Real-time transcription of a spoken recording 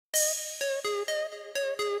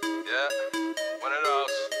Yeah, one of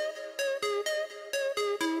those.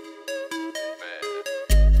 Man,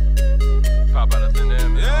 pop out of thin air,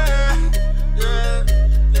 man. Yeah.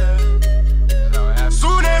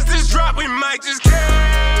 Soon as this drop, we might just kill.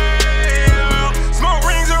 Smoke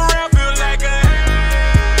rings around, feel like a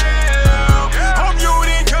hell. Hope you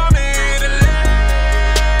didn't come here to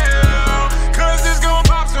live, cause it's gon'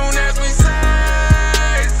 pop soon as we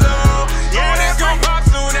say so. Yeah, it's gon' pop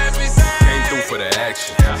soon as we say. Came through for the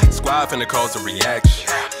action. Squad finna cause a reaction.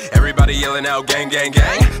 Everybody yelling out gang, gang,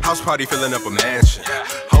 gang. House party filling up a mansion.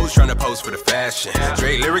 Hoes tryna pose for the fashion.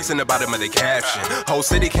 Straight lyrics in the bottom of the caption. Whole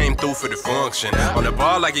city came through for the function. On the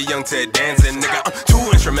bar like a young Ted dancing. Nigga,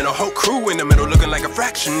 too instrumental. Whole crew in the middle looking like a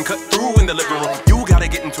fraction. Cut through in the living room. You gotta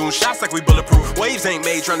get in tune. Shots like we bulletproof. Waves ain't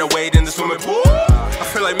made tryna wade in the swimming pool. I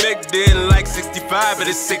feel like Mick did in like 65, but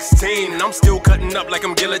it's 16. And I'm still cutting up like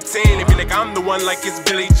I'm guillotine. If you think I'm the one like it's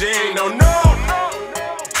Billie Jean. Oh no.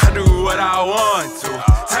 I do what I want to.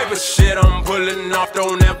 Type of shit I'm pulling off,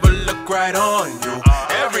 don't ever look right on you.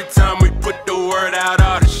 Every time we put the word out,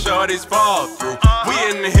 all the shorties fall through. We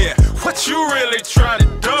in here, what you really trying to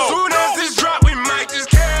do? Soon as this drop, we might just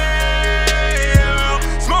kill.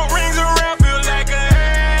 Smoke rings around, feel like a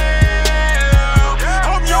hell.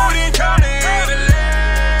 Hope you didn't come here to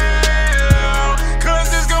live,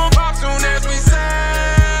 cause it's gon' pop soon as we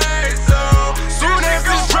say so. Soon as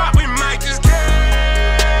this drop, we might just kill.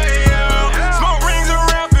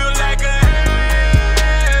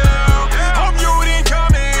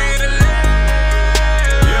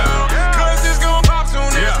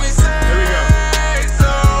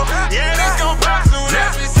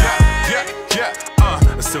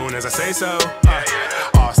 Soon as I say so,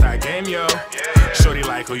 all-star game, yo. Shorty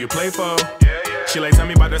like who you play for. She like tell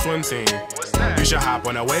me about the swim team. You should hop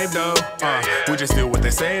on a wave though. We just do what they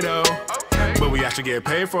say though, but we actually get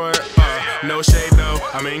paid for it. No shade though,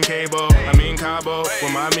 I'm in Cabo, I'm in Cabo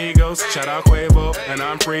with my amigos. Shout out Quavo, and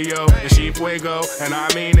I'm Frio, and she Fuego, and I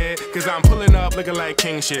mean it, cause I'm pulling up looking like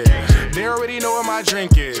king shit. They already know what my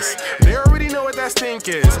drink is. They already know what that stink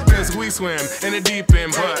is, cause we swim in the deep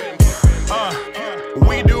end, but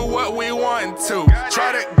we do what we want to.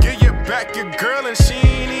 Try to get you back your girl and she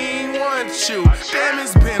ain't even want you. Damn,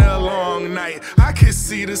 it's been a long night. I can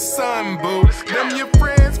see the sun, boo. Them your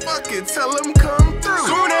friends, fuck it, tell them come through.